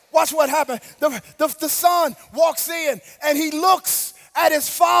 Watch what happened. The son walks in and he looks at his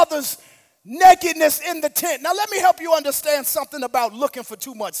father's nakedness in the tent. Now let me help you understand something about looking for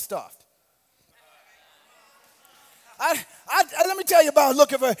too much stuff. Let me tell you about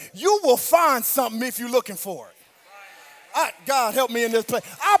looking for. You will find something if you're looking for it. God help me in this place.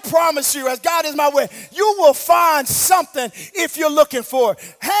 I promise you, as God is my way, you will find something if you're looking for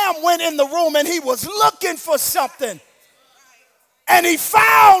it. Ham went in the room and he was looking for something. And he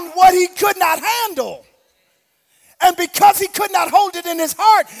found what he could not handle. And because he could not hold it in his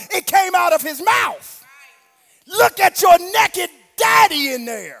heart, it came out of his mouth. Look at your naked daddy in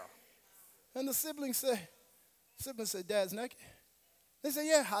there. And the siblings said, Dad's naked? They said,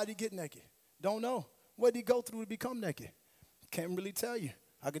 yeah, how did he get naked? Don't know. What did he go through to become naked? Can't really tell you.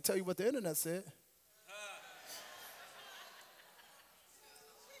 I can tell you what the internet said.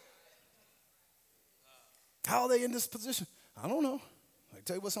 How are they in this position? I don't know. I can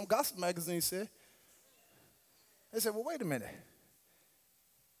tell you what some gossip magazine said. They said, well, wait a minute.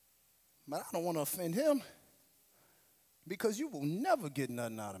 But I don't want to offend him because you will never get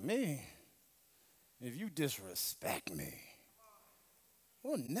nothing out of me if you disrespect me.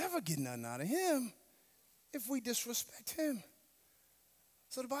 We'll never get nothing out of him if we disrespect him.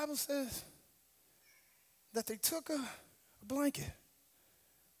 So the Bible says that they took a blanket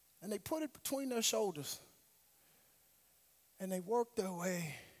and they put it between their shoulders and they worked their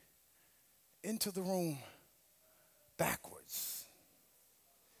way into the room backwards.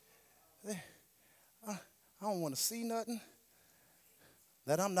 I don't want to see nothing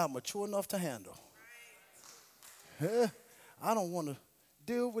that I'm not mature enough to handle. I don't want to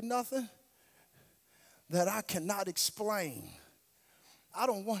deal with nothing that I cannot explain. I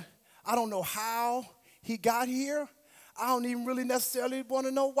don't know how he got here. I don't even really necessarily want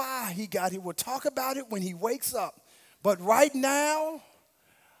to know why he got here. We'll talk about it when he wakes up. But right now,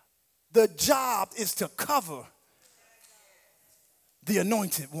 the job is to cover the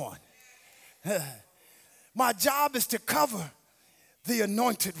anointed one. My job is to cover the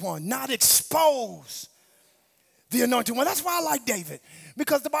anointed one, not expose the anointed one. That's why I like David,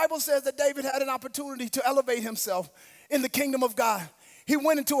 because the Bible says that David had an opportunity to elevate himself in the kingdom of God. He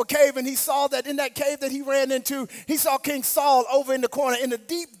went into a cave and he saw that in that cave that he ran into, he saw King Saul over in the corner in a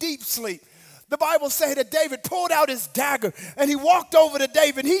deep, deep sleep. The Bible says that David pulled out his dagger and he walked over to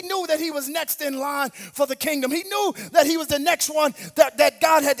David. He knew that he was next in line for the kingdom. He knew that he was the next one that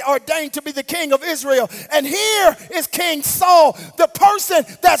God had ordained to be the king of Israel. And here is King Saul, the person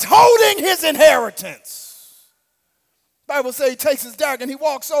that's holding his inheritance. The Bible says he takes his dagger and he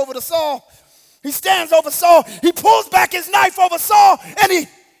walks over to Saul. He stands over Saul. He pulls back his knife over Saul and he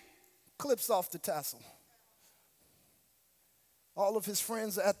clips off the tassel. All of his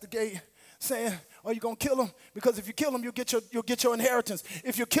friends are at the gate saying, are you going to kill him? Because if you kill him, you'll get your inheritance.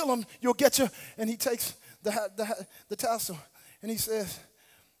 If you kill him, you'll get your. And he takes the tassel and he says,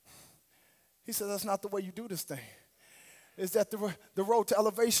 that's not the way you do this thing. Is that the road to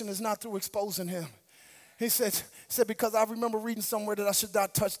elevation is not through exposing him. He said, because I remember reading somewhere that I should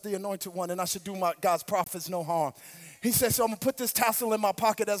not touch the anointed one and I should do God's prophets no harm. He said, so I'm going to put this tassel in my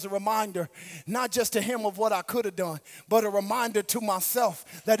pocket as a reminder, not just to him of what I could have done, but a reminder to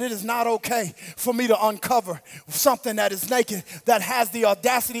myself that it is not okay for me to uncover something that is naked, that has the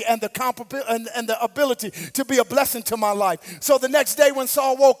audacity and the ability to be a blessing to my life. So the next day when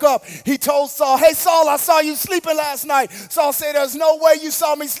Saul woke up, he told Saul, hey, Saul, I saw you sleeping last night. Saul said, there's no way you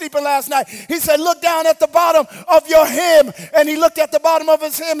saw me sleeping last night. He said, look down at the bottom of your hem. And he looked at the bottom of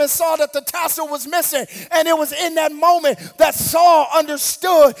his hem and saw that the tassel was missing. And it was in that moment that Saul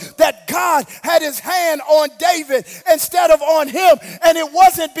understood that God had his hand on David instead of on him. And it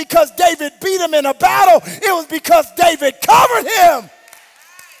wasn't because David beat him in a battle. It was because David covered him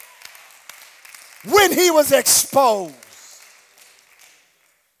when he was exposed.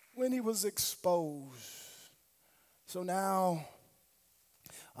 When he was exposed. So now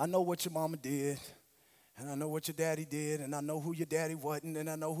I know what your mama did. And I know what your daddy did, and I know who your daddy wasn't, and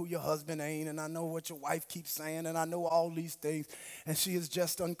I know who your husband ain't, and I know what your wife keeps saying, and I know all these things. And she is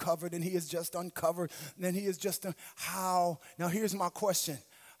just uncovered, and he is just uncovered, and then he is just how? Now here's my question.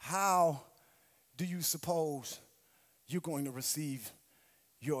 How do you suppose you're going to receive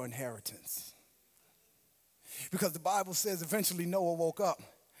your inheritance? Because the Bible says eventually Noah woke up.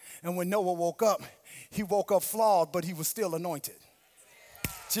 And when Noah woke up, he woke up flawed, but he was still anointed.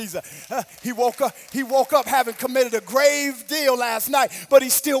 Jesus. He woke up having committed a grave deal last night, but he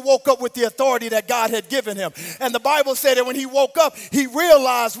still woke up with the authority that God had given him. And the Bible said that when he woke up, he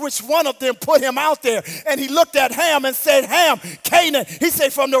realized which one of them put him out there. And he looked at Ham and said, Ham, Canaan, he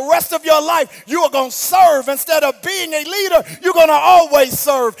said, from the rest of your life, you are going to serve. Instead of being a leader, you're going to always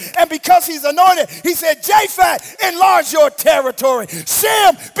serve. And because he's anointed, he said, Japheth, enlarge your territory.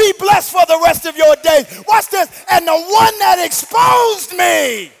 Shem, be blessed for the rest of your days. Watch this. And the one that exposed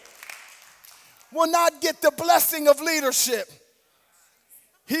me will not get the blessing of leadership.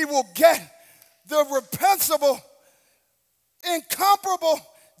 He will get the reprehensible, incomparable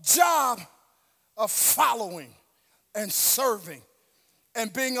job of following and serving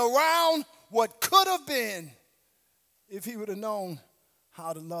and being around what could have been if he would have known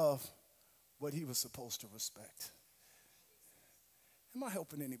how to love what he was supposed to respect. Am I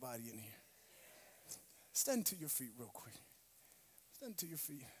helping anybody in here? Stand to your feet real quick. Stand to your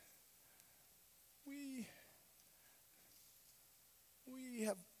feet.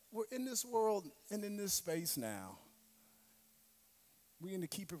 We're in this world and in this space now. We're in the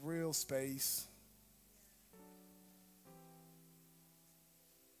keep it real space.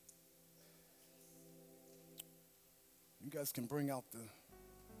 You guys can bring out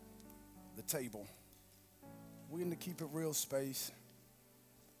the table. We're in the keep it real space.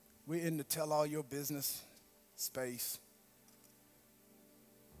 We're in the tell all your business space.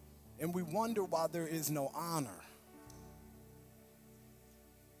 And we wonder why there is no honor.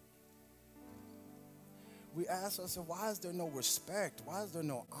 We ask ourselves, why is there no respect? Why is there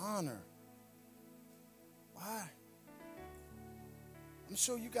no honor? Why? I'm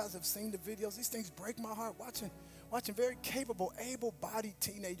sure you guys have seen the videos. These things break my heart watching very capable, able-bodied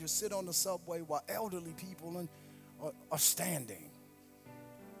teenagers sit on the subway while elderly people are standing.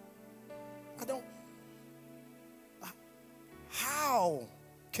 How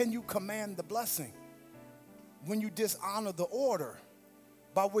can you command the blessing when you dishonor the order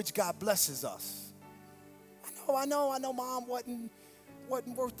by which God blesses us? I know, Mom wasn't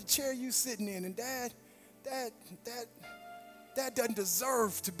worth the chair you sitting in, and Dad doesn't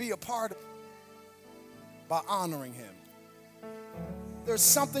deserve to be a part of it. By honoring him. There's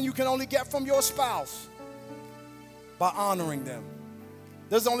something you can only get from your spouse by honoring them.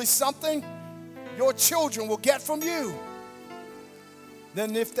 There's only something your children will get from you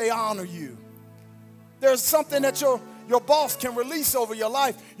than if they honor you. There's something that your boss can release over your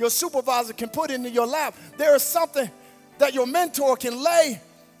life, your supervisor can put into your lap. There is something that your mentor can lay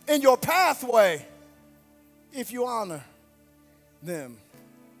in your pathway if you honor them.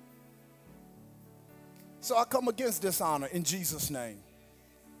 So I come against dishonor in Jesus' name.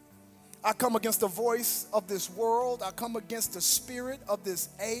 I come against the voice of this world. I come against the spirit of this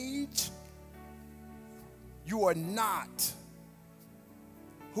age. You are not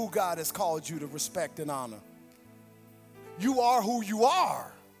who God has called you to respect and honor. You are who you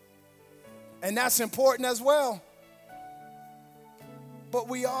are. And that's important as well. But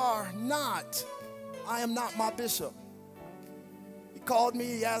we are not. I am not my bishop. He called me,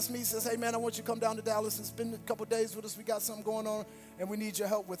 he asked me, he says, hey man, I want you to come down to Dallas and spend a couple days with us. We got something going on and we need your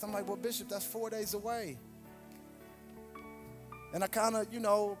help with. I'm like, well, Bishop, that's 4 days away. And I kind of,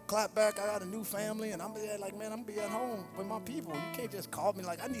 clap back. I got a new family and I'm like, man, I'm going to be at home with my people. You can't just call me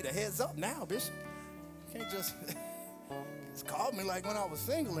like, I need a heads up now, Bishop. You can't just call me like when I was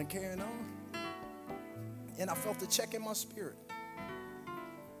single and carrying on. And I felt a check in my spirit.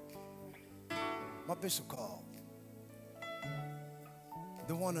 My bishop called.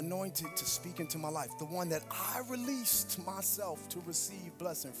 The one anointed to speak into my life, the one that I released myself to receive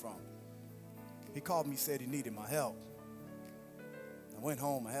blessing from. He called me, said he needed my help. I went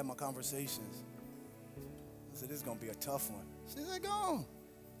home, I had my conversations. I said, this is going to be a tough one. She said, go on.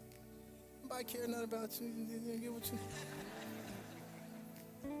 Nobody care nothing about you.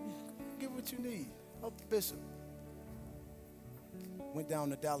 Get what you need. Help the bishop. Went down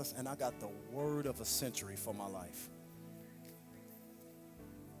to Dallas and I got the word of a century for my life.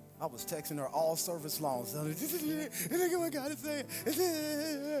 I was texting her all service long. So, look at what God is saying.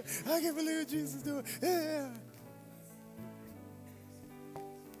 I can't believe what Jesus is doing.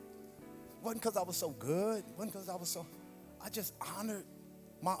 Wasn't because I was so good. Wasn't because I just honored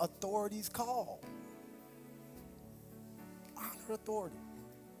my authority's call. Honor authority.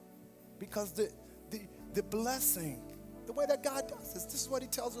 Because the blessing, the way that God does this is what he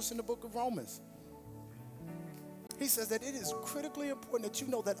tells us in the book of Romans. He says that it is critically important that you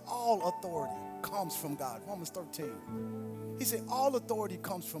know that all authority comes from God. Romans 13. He said all authority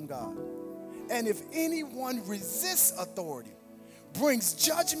comes from God. And if anyone resists authority, brings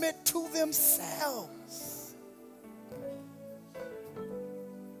judgment to themselves.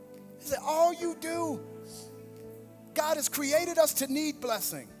 He said, all you do, God has created us to need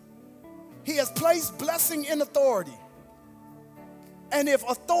blessing. He has placed blessing in authority. And if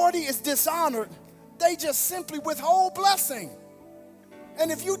authority is dishonored, they just simply withhold blessing.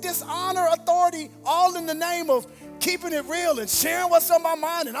 And if you dishonor authority all in the name of keeping it real and sharing what's on my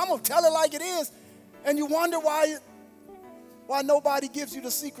mind, and I'm going to tell it like it is, and you wonder why nobody gives you the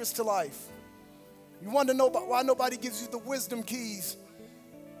secrets to life. You wonder why nobody gives you the wisdom keys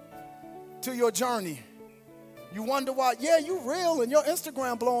to your journey. You wonder why, yeah, you real and your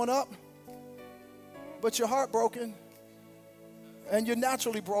Instagram blowing up, but you're heartbroken and you're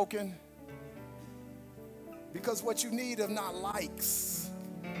naturally broken because what you need are not likes.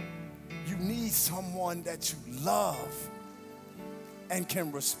 You need someone that you love and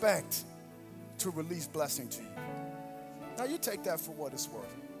can respect to release blessing to you. Now you take that for what it's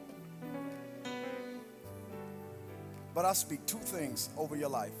worth. But I speak two things over your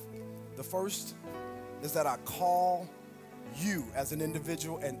life. The first is that I call you as an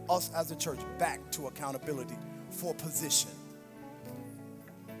individual and us as a church back to accountability for position.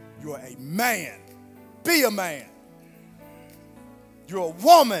 You're a man. Be a man. You're a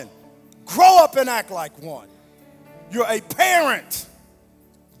woman. Grow up and act like one. You're a parent.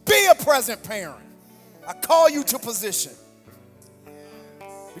 Be a present parent. I call you to position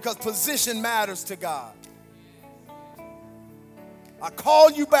because position matters to God. I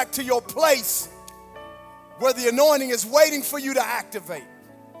call you back to your place where the anointing is waiting for you to activate.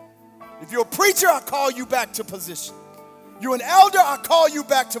 If you're a preacher, I call you back to position. You're an elder, I call you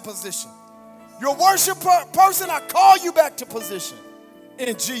back to position. You're a worship person, I call you back to position.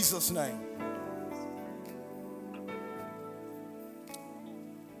 In Jesus' name.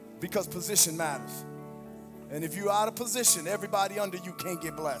 Because position matters. And if you're out of position, everybody under you can't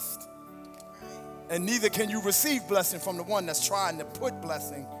get blessed. And neither can you receive blessing from the one that's trying to put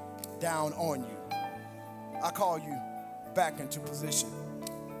blessing down on you. I call you back into position.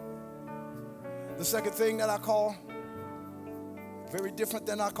 The second thing that I call, very different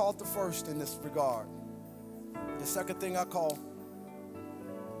than I called the first in this regard. The second thing I call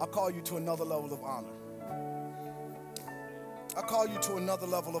you to another level of honor. I call you to another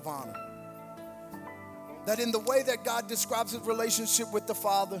level of honor. That in the way that God describes his relationship with the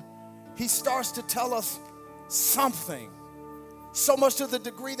Father, he starts to tell us something. So much to the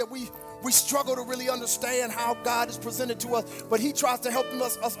degree that we struggle to really understand how God is presented to us. But he tries to help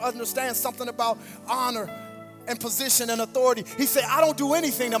us understand something about honor and position and authority. He said, I don't do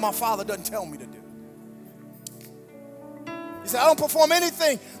anything that my Father doesn't tell me to do. He said, I don't perform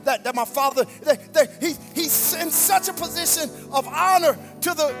anything that my Father, he's in such a position of honor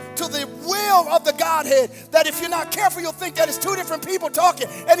to the will of the Godhead that if you're not careful, you'll think that it's two different people talking.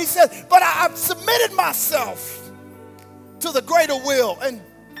 And he said, but I've submitted myself to the greater will. And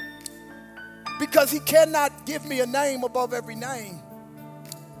because he cannot give me a name above every name,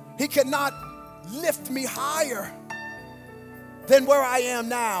 he cannot lift me higher than where I am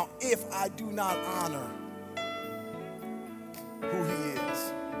now if I do not honor who he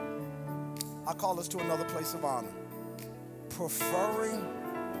is. I call us to another place of honor. Preferring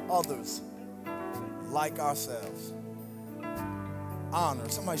others like ourselves. Honor.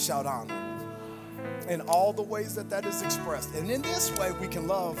 Somebody shout honor. In all the ways that is expressed. And in this way, we can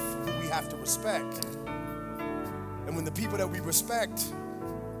love who we have to respect. And when the people that we respect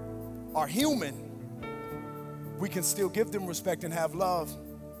are human, we can still give them respect and have love.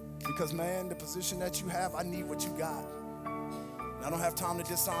 Because, man, the position that you have, I need what you got. I don't have time to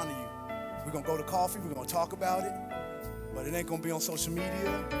dishonor you. We're going to go to coffee. We're going to talk about it. But it ain't going to be on social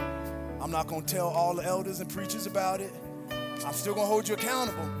media. I'm not going to tell all the elders and preachers about it. I'm still going to hold you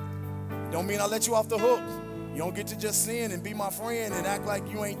accountable. Don't mean I let you off the hook. You don't get to just sin and be my friend and act like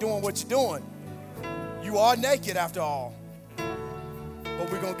you ain't doing what you're doing. You are naked after all.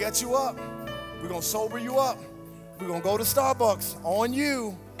 But we're going to get you up. We're going to sober you up. We're going to go to Starbucks on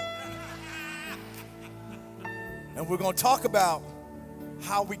you. And we're going to talk about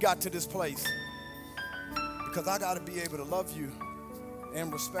how we got to this place. Because I got to be able to love you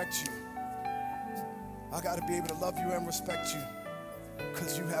and respect you. I got to be able to love you and respect you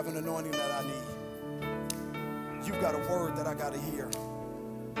because you have an anointing that I need. You've got a word that I got to hear.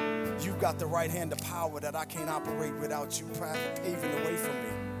 You've got the right hand of power that I can't operate without you paving the way for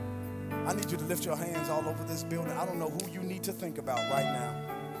me. I need you to lift your hands all over this building. I don't know who you need to think about right now.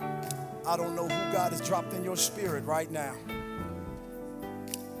 I don't know who God has dropped in your spirit right now.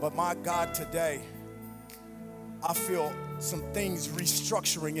 But my God, today, I feel some things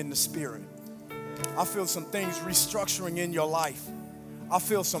restructuring in the spirit. I feel some things restructuring in your life. I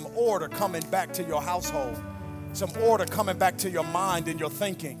feel some order coming back to your household. Some order coming back to your mind and your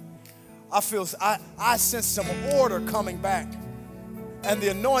thinking. I sense some order coming back. And the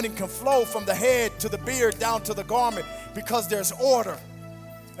anointing can flow from the head to the beard down to the garment because there's order.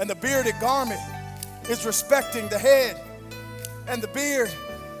 And the bearded garment is respecting the head. And the beard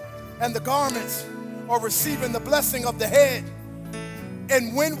and the garments are receiving the blessing of the head.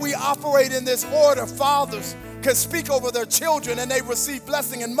 And when we operate in this order, fathers can speak over their children and they receive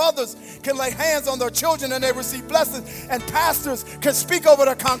blessing, and mothers can lay hands on their children and they receive blessings, and pastors can speak over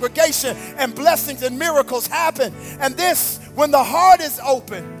their congregation and blessings and miracles happen. And this, when the heart is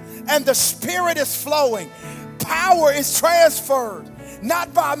open and the spirit is flowing, power is transferred,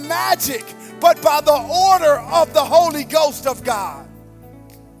 not by magic, but by the order of the Holy Ghost of God.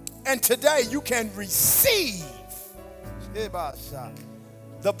 And today you can receive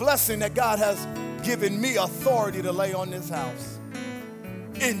the blessing that God has given me authority to lay on this house.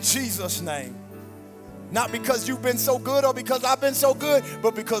 In Jesus' name. Not because you've been so good or because I've been so good,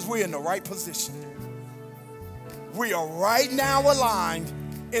 but because we're in the right position. We are right now aligned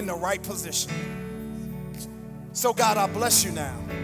in the right position. So God, I bless you now.